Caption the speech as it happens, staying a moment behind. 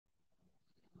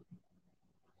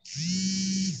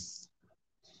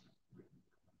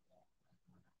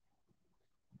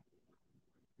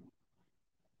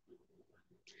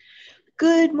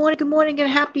Good morning, and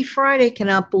happy Friday.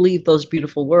 Cannot believe those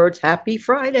beautiful words. Happy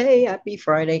Friday, happy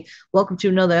Friday. Welcome to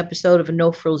another episode of a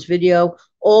No Frills video.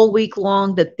 All week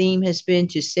long, the theme has been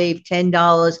to save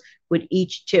 $10 with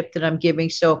each tip that I'm giving.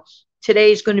 So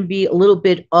today is going to be a little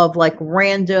bit of like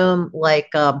random,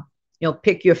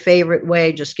 pick your favorite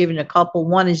way, just giving a couple.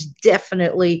 One is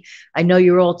definitely, I know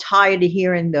you're all tired of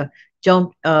hearing the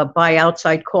don't buy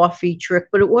outside coffee trick,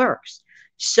 but it works.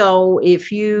 So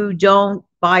if you don't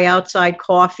buy outside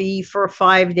coffee for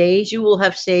 5 days, you will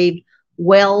have saved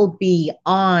well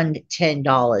beyond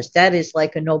 $10. That is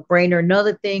like a no brainer.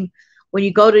 Another thing, when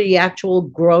you go to the actual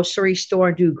grocery store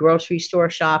and do grocery store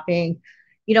shopping,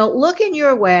 look in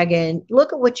your wagon,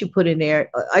 look at what you put in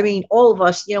there. I mean, all of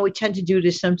us, we tend to do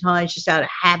this sometimes just out of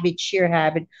habit, sheer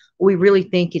habit. We really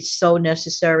think it's so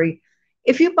necessary.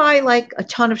 If you buy like a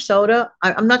ton of soda,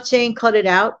 I'm not saying cut it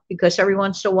out because every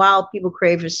once in a while people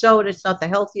crave a soda. It's not the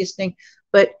healthiest thing,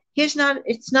 but it's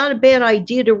not a bad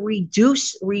idea to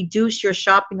reduce your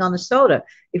shopping on the soda.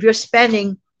 If you're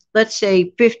spending, let's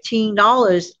say,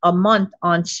 $15 a month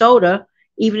on soda,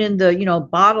 even in the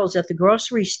bottles at the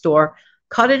grocery store,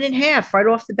 cut it in half right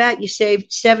off the bat. You save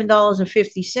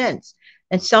 $7.50.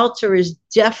 And seltzer is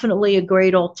definitely a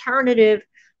great alternative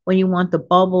when you want the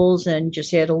bubbles and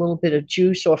just add a little bit of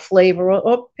juice or flavor,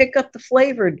 or pick up the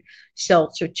flavored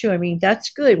seltzer too. I mean,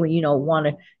 that's good when you don't want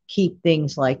to keep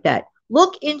things like that.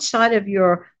 Look inside of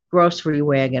your grocery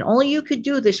wagon. Only you could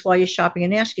do this while you're shopping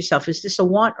and ask yourself, is this a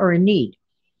want or a need?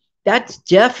 That's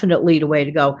definitely the way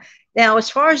to go. Now,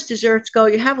 as far as desserts go,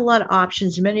 you have a lot of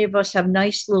options. Many of us have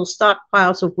nice little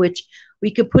stockpiles of which we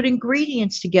could put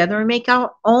ingredients together and make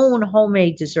our own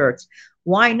homemade desserts.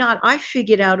 Why not? I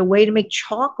figured out a way to make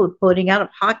chocolate pudding out of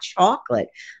hot chocolate.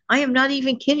 I am not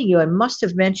even kidding you. I must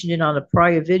have mentioned it on a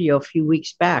prior video a few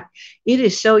weeks back. It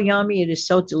is so yummy. It is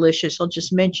so delicious. I'll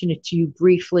just mention it to you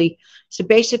briefly. So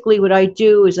basically what I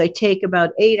do is I take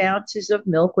about 8 ounces of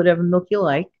milk, whatever milk you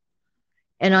like,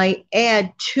 and I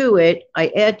add to it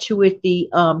the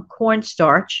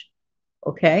cornstarch,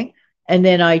 okay? And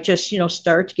then I just,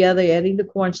 stir together, adding the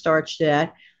cornstarch to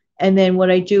that. And then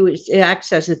what I do is it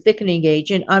acts as a thickening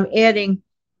agent. I'm adding,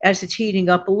 as it's heating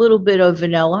up, a little bit of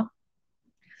vanilla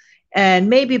and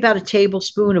maybe about a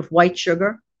tablespoon of white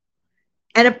sugar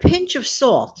and a pinch of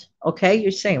salt. Okay,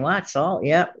 you're saying, what, salt?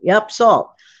 Yep,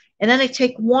 salt. And then I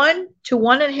take 1 to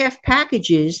 1.5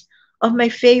 packages of my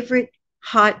favorite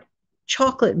hot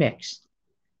chocolate mix.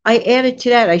 I add it to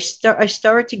that. I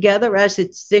stir it together as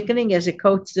it's thickening, as it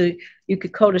coats the. You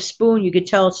could coat a spoon. You could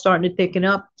tell it's starting to thicken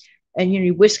up, and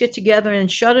you whisk it together and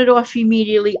shut it off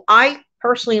immediately. I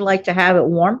personally like to have it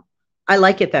warm. I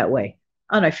like it that way.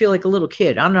 And I feel like a little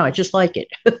kid. I don't know. I just like it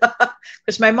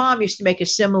because my mom used to make a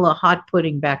similar hot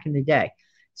pudding back in the day.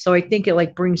 So I think it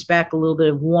like brings back a little bit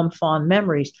of warm, fond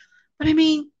memories. But I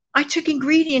mean, I took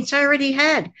ingredients I already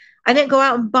had. I didn't go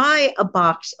out and buy a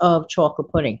box of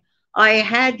chocolate pudding. I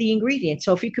had the ingredients.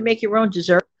 So if you can make your own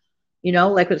dessert,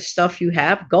 like with the stuff you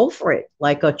have, go for it.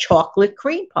 Like a chocolate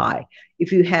cream pie.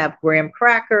 If you have graham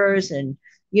crackers and,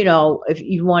 if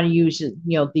you want to use,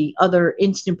 the other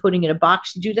instant pudding in a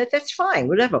box to do that, that's fine.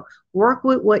 Whatever. Work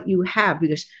with what you have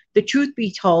because the truth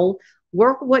be told,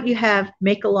 work with what you have,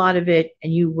 make a lot of it,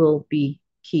 and you will be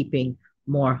keeping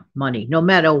more money, no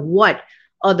matter what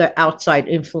other outside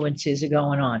influences are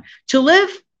going on. To live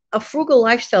a frugal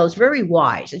lifestyle is very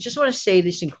wise. I just want to say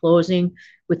this in closing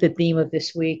with the theme of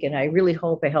this week, and I really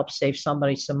hope it helps save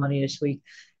somebody some money this week.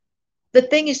 The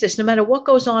thing is this: no matter what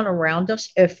goes on around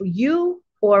us, if you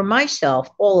or myself,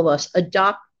 all of us,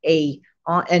 adopt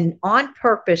an on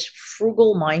purpose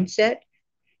frugal mindset,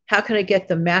 how can I get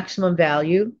the maximum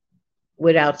value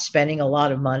without spending a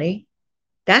lot of money?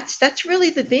 That's really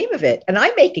the theme of it. And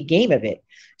I make a game of it.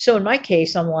 So in my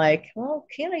case, I'm like, well,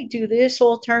 can I do this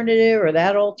alternative or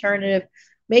that alternative?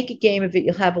 Make a game of it.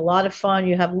 You'll have a lot of fun.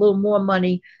 You have a little more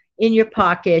money in your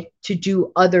pocket to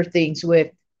do other things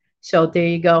with. So there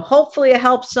you go. Hopefully it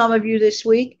helps some of you this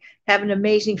week. Have an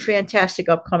amazing, fantastic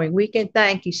upcoming weekend.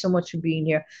 Thank you so much for being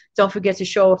here. Don't forget to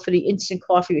show up for the Instant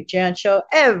Coffee with Jan show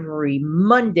every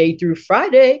Monday through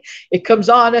Friday. It comes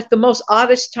on at the most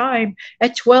oddest time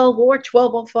at 12 or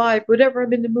 12:05, whatever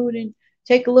I'm in the mood in.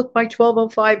 Take a look by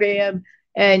 12:05 a.m.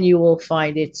 and you will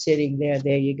find it sitting there.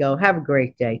 There you go. Have a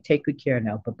great day. Take good care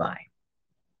now. Bye-bye.